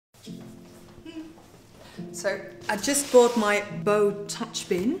So I just bought my Bo Touch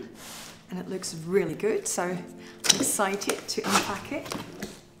bin and it looks really good, so I'm excited to unpack it.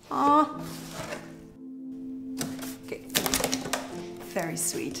 Ah, okay, very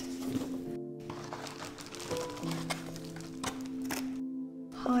sweet.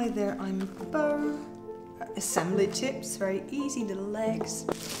 Hi there, I'm Bo. Assembly tips, very easy, the legs.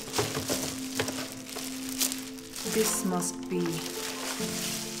 This must be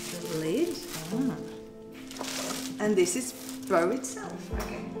the lid. Ah. And this is Bo itself.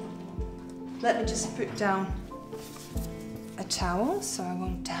 Okay. Let me just put down a towel so I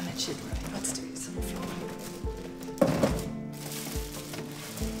won't damage it. Right, let's do this on the floor.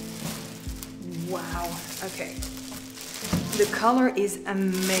 Wow, okay. The color is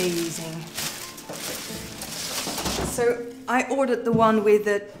amazing. So I ordered the one with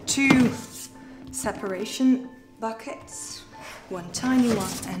the 2 separation buckets. One tiny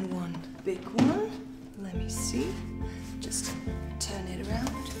one and one big one. Let me see. Just turn it around.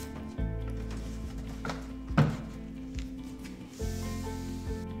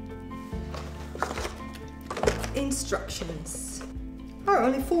 Instructions. Oh,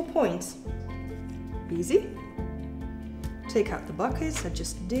 only 4 points. Easy. Take out the buckets, I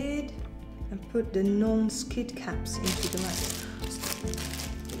just did, and put the non-skid caps into the mess.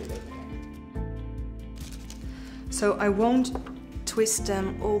 So I won't twist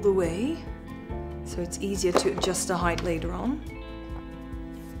them all the way, so it's easier to adjust the height later on.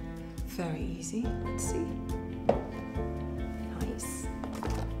 Very easy, let's see. Nice.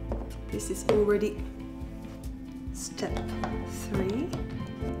 This is already step 3.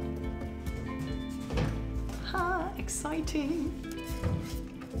 Ha, exciting.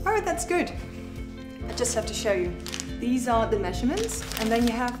 Alright, that's good. I just have to show you. These are the measurements, and then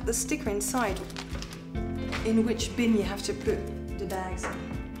you have the sticker inside in which bin you have to put the bags in.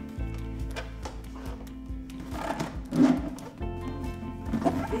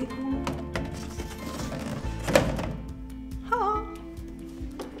 Big one. Ha!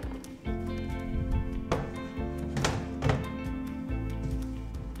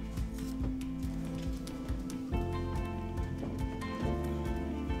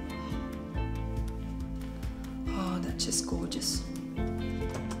 Oh, that's just gorgeous.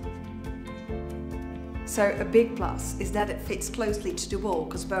 So a big plus is that it fits closely to the wall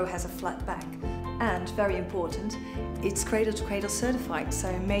because Bo has a flat back. And very important, it's cradle to cradle certified,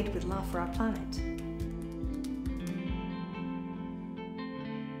 so made with love for our planet.